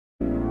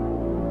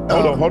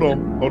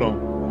Hold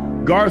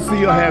on.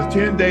 Garcia has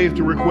 10 days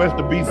to request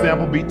a B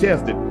sample be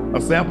tested.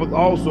 A sample is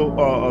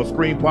also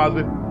screened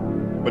positive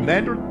for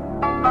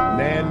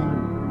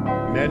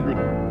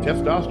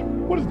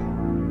testosterone. What is that?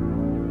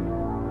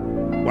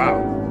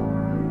 Wow.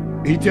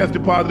 He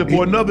tested positive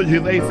for another.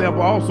 His A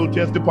sample also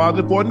tested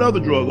positive for another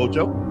drug,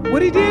 Ocho.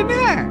 What he did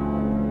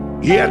now?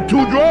 He had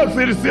 2 drugs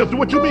in his system.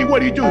 What you mean?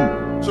 What he do?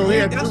 So he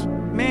had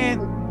man,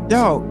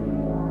 dog.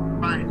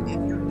 Fine, if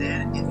you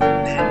did do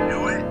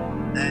it,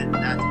 then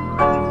that's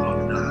pretty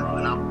close enough.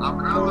 But I'm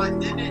if I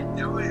didn't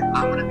do it,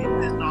 I'm gonna be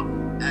pissed off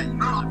at you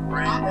as a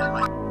friend and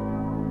like.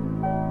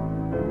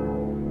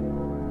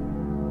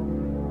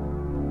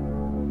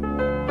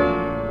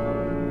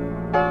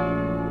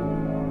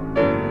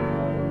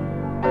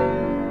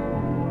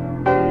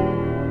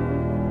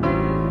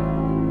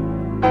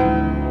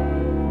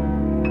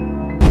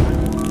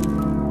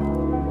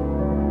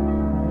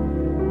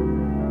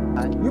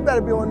 You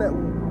better be on that,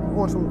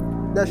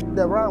 that shit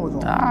that Ryan was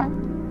on. All right.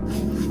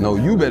 No,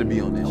 you better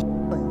be on that shit.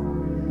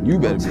 You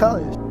better be.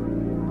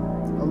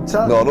 I'm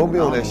telling you. No, don't be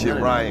on that shit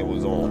Ryan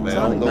was on,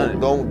 man.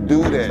 Don't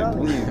do that,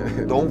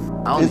 please. Don't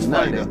fist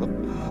fight up.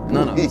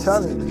 No. I'm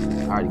telling you.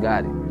 I already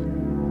got it.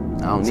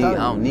 I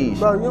don't need shit.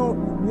 Bro,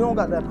 you don't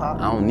got that pop.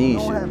 I don't need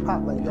shit. You don't shit. have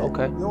pop like that.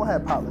 Okay. You don't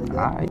have pop like that.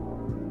 All right.